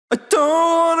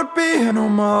don't wanna be here no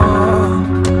more.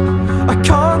 I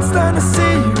can't stand to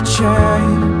see you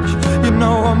change. You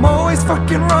know I'm always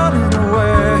fucking running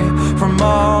away from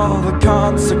all the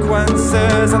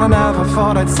consequences, and I never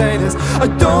thought I'd say this. I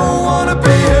don't wanna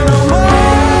be here no more.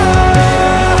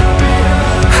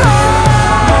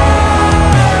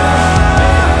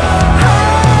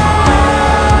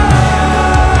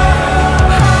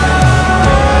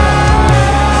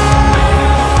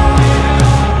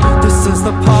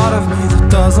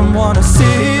 Doesn't wanna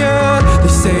see it.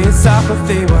 They say it's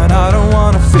apathy when I don't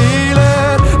wanna feel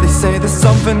it. They say there's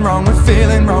something wrong with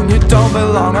feeling wrong. You don't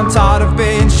belong. I'm tired of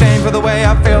being shamed for the way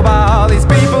I feel by all these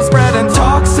people spreading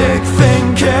toxic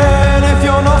thinking. If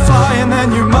you're not flying, then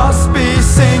you must be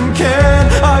sinking.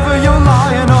 Either you're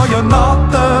lying or you're not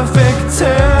the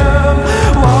victim.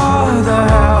 What the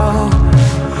hell?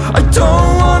 I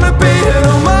don't wanna be here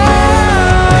no more.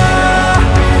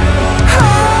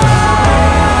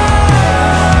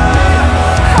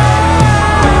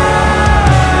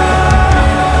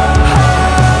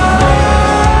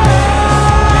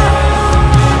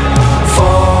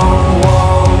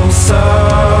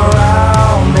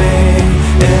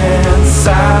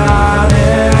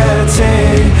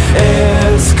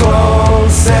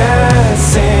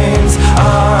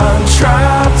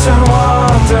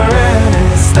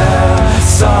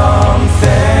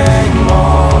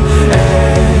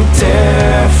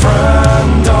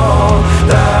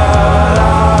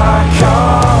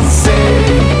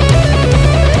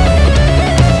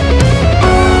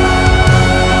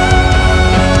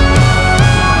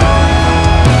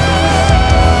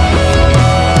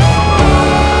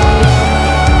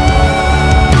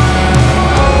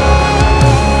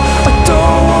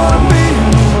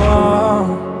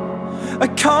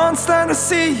 Can't stand to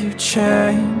see you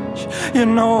change. You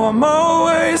know I'm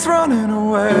always running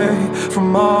away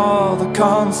from all the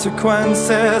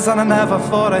consequences, and I never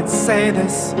thought I'd say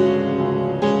this.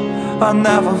 I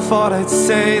never thought I'd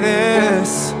say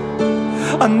this.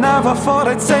 I never thought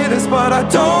I'd say this, but I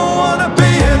don't wanna be